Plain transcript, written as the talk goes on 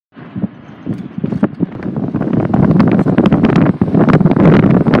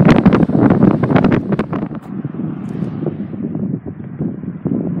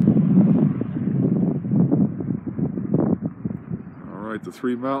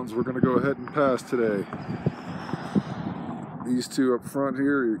three mountains we're going to go ahead and pass today. These two up front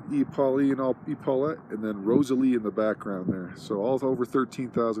here are Epaulie and Epaulet, and then Rosalie in the background there. So all over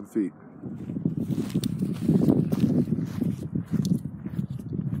 13,000 feet.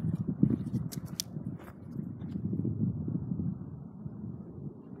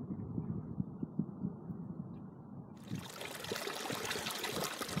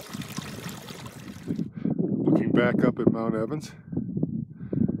 Looking back up at Mount Evans.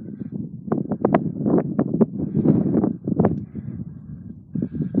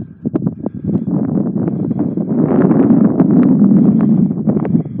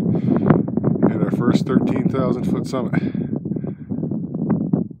 First 13,000 foot summit.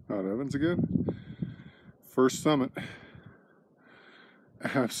 Mount Evans again. First summit.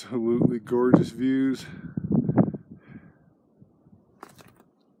 Absolutely gorgeous views.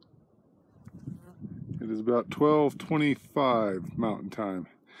 It is about 12:25 mountain time.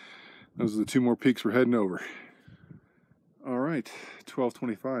 Those are the two more peaks we're heading over. All right,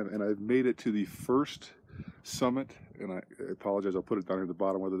 12:25, and I've made it to the first summit, and I apologize, I'll put it down here at the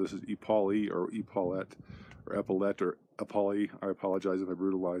bottom, whether this is Epaulie or Epaulet or Epaulet or Epaulie. I apologize if I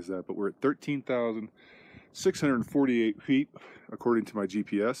brutalized that, but we're at 13,648 feet according to my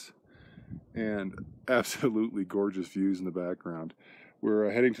GPS, and absolutely gorgeous views in the background.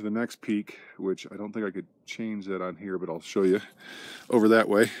 We're heading to the next peak, which I don't think I could change that on here, but I'll show you over that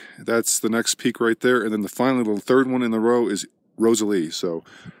way. That's the next peak right there, and then the final little third one in the row is Rosalie. So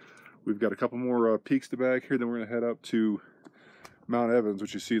we've got a couple more peaks to bag here, then we're going to head up to Mount Evans,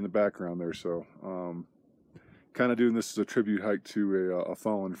 which you see in the background there. So kind of doing this as a tribute hike to a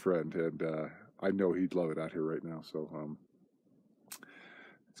fallen friend, and I know he'd love it out here right now. So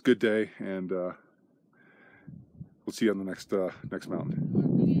it's a good day, and we'll see you on the next mountain.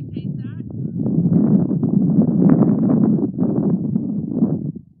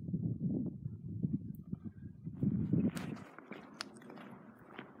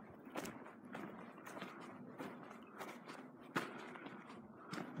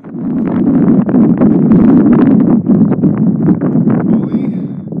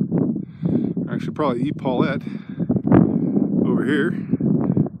 Actually, probably Epaulet over here,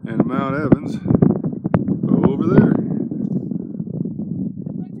 and Mount Evans over there.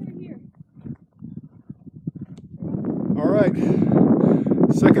 All right,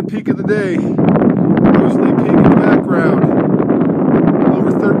 second peak of the day, Rosalie Peak in the background,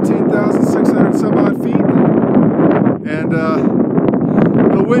 over 13,600 some odd feet, and a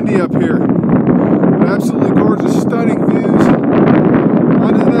little windy up here, but absolutely gorgeous, stunning views.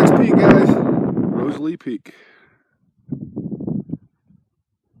 On to the next peak, guys. Rosalie Peak.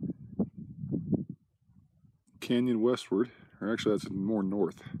 Canyon westward, or actually that's more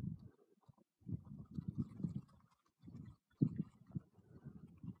north.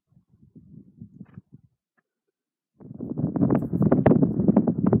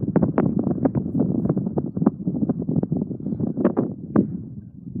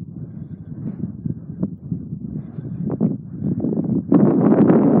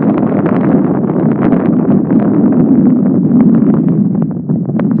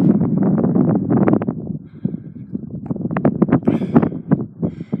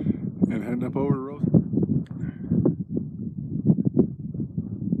 Up over to Rose.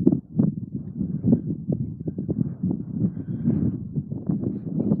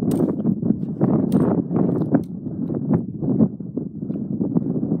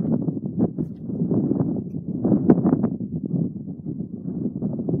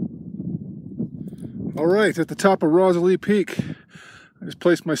 All right, at the top of Rosalie Peak, I just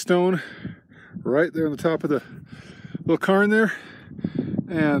placed my stone right there on the top of the little cairn there,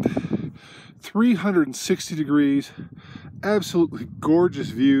 and 360 degrees, absolutely gorgeous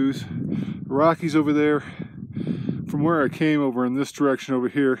views. Rockies over there. From where I came over in this direction over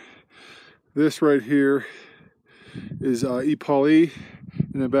here, this right here is Epaulie,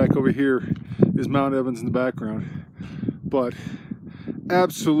 and then back over here is Mount Evans in the background. But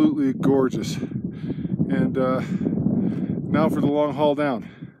absolutely gorgeous. And now for the long haul down.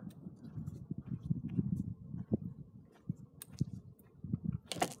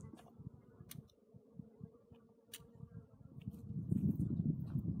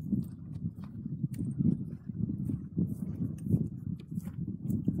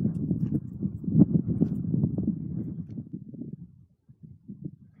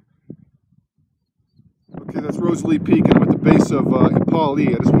 Okay, that's Rosalie Peak, and I'm at the base of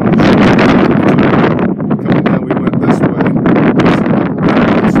Epaulie. I just wanted to show you coming down. We went this way.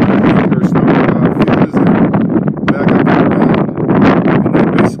 Back up and around, and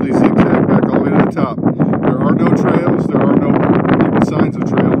then basically zigzag back all the way to the top. There are no trails. There are no even signs of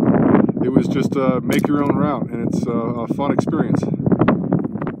is just make your own route, and it's a fun experience.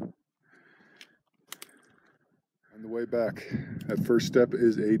 On the way back, that first step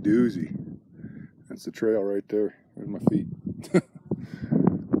is a doozy. That's the trail right there. There's my feet.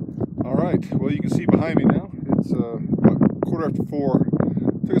 All right, well, you can see behind me now. It's about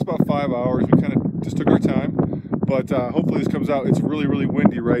 4:15. It took us about 5 hours. We kind of just took our time, but hopefully this comes out. It's really, really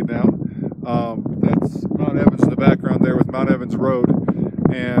windy right now. That's Mount Evans in the background there with Mount Evans Road,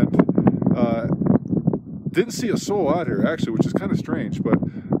 and didn't see a soul out here actually, which is kind of strange, but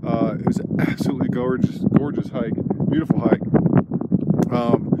it was an absolutely gorgeous hike, beautiful hike.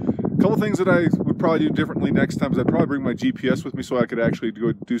 A couple things that I would probably do differently next time is I'd probably bring my GPS with me so I could actually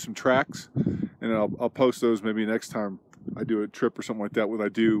go do some tracks, and I'll post those maybe next time I do a trip or something like that, when I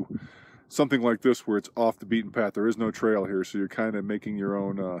do something like this where it's off the beaten path. There is no trail here, so you're kind of making your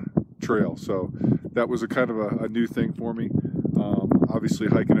own trail. So that was a kind of a new thing for me. Obviously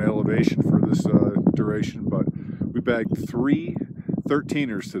hiking at elevation for this duration, but we bagged 3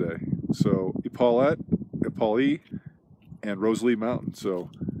 13ers today. So Epaulie, Epaulet, and Rasalie Mountain. So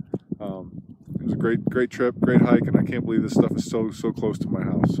it was a great trip, great hike, and I can't believe this stuff is so close to my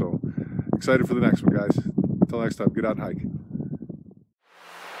house. So excited for the next one, guys. Until next time, get out and hike.